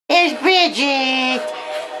Here's Bridgette.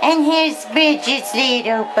 And here's Bridgette's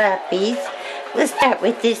little puppies. We'll start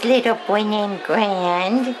with this little boy named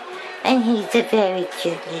Grand. And he's a very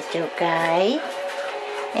cute little guy.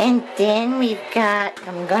 And then we've got,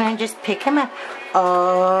 I'm going to just pick him up.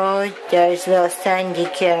 Oh, there's little Sandy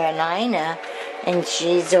Carolina. And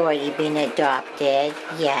she's already been adopted.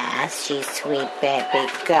 Yes, she's sweet baby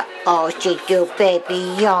girl. Oh, she do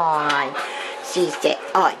baby yawn. She said,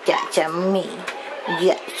 oh, that's a me.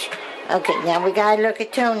 Yes. Okay, now we gotta look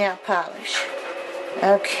at toenail polish.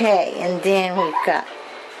 Okay, and then we've got,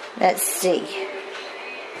 let's see.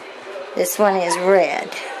 This one is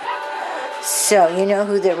red. So, you know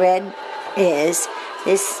who the red is.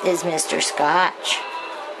 This is Mr. Scotch.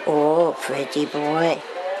 Oh, pretty boy.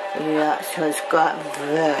 Yes, he's got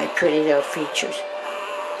very pretty little features.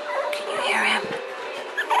 Can you hear him?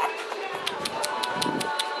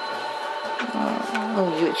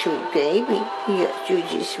 Oh, you're a sweet baby. Yes,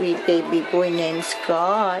 you're a sweet baby boy named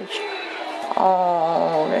Scotch.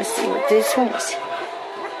 Oh, let's see what this one is.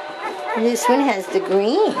 This one has the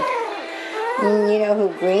green. You know who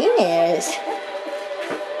green is?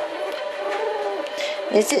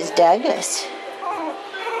 This is Douglas.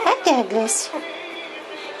 Hi, Douglas.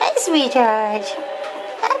 Hi, sweetheart.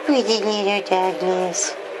 Hi, pretty little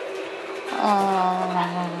Douglas.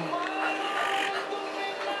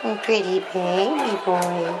 Oh, pretty baby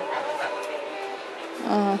boy.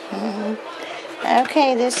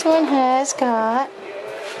 Okay, this one has got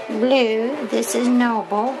blue. This is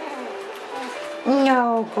Noble.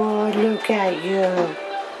 Noble, look at you.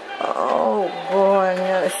 Oh,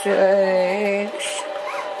 goodness sakes.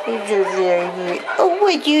 You're very... Oh,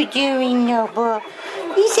 what you doing, Noble?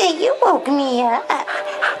 You said you woke me up.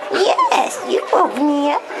 Yes, you woke me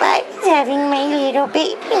up. I was having my little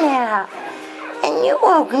baby now. And you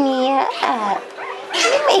woke me up.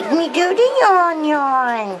 You make me go to yawn.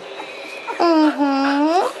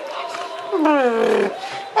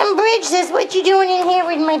 And Bridge says, what you doing in here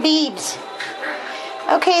with my beebs?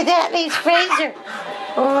 Okay, that leaves Fraser.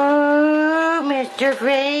 Oh, Mr.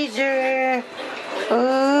 Fraser.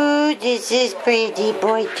 Oh, this is pretty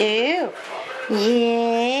boy too.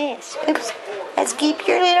 Yes. Oops. Let's keep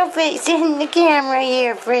your little face in the camera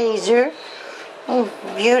here, Fraser. Oh,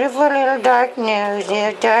 beautiful little dark nose,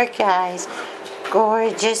 little dark eyes.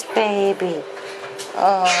 Gorgeous baby.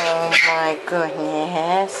 Oh, my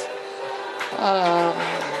goodness. Oh,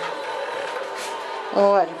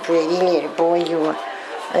 what a pretty little boy you are.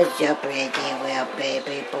 What's a pretty little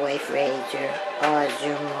baby boy, Fraser. Oh, it's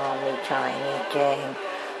your mommy tiny thing.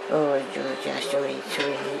 Oh, you're just really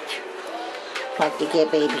sweet. Like to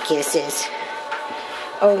get baby kisses.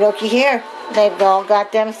 Oh, looky here. They've all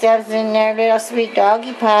got themselves in their little sweet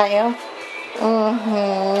doggy pile.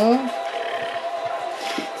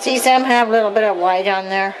 See, some have a little bit of white on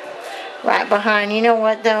there. Right behind. You know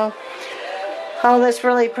what, though? All this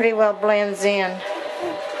really pretty well blends in.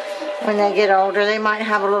 When they get older, they might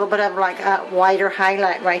have a little bit of like a whiter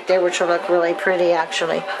highlight right there, which will look really pretty,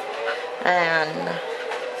 actually. And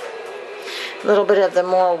a little bit of the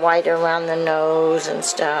more white around the nose and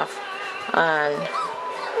stuff. And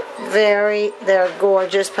they're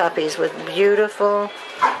gorgeous puppies with beautiful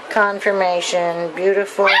conformation,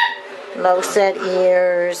 beautiful low set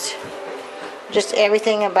ears, just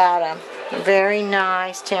everything about them. Very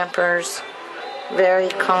nice tempers, very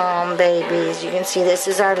calm babies. You can see this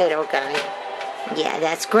is our little guy. Yeah,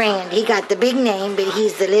 that's Grand. He got the big name, but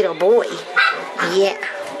he's the little boy. Yeah.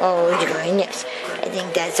 Oh, goodness. I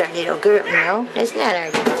think that's our little girl. No, that's not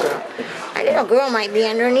our little girl. Our little girl might be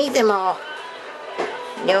underneath them all.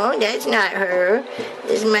 No, that's not her.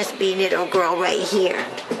 This must be little girl right here.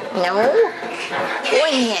 No?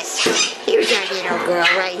 Goodness. Here's our little girl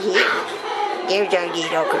right here. There's our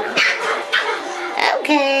little girl.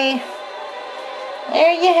 Okay.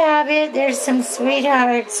 There you have it. There's some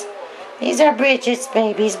sweethearts. These are Bridgette's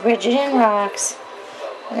babies. Bridgette and Rox.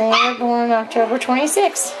 They were born October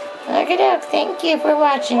 26th. Look it up. Thank you for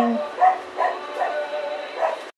watching.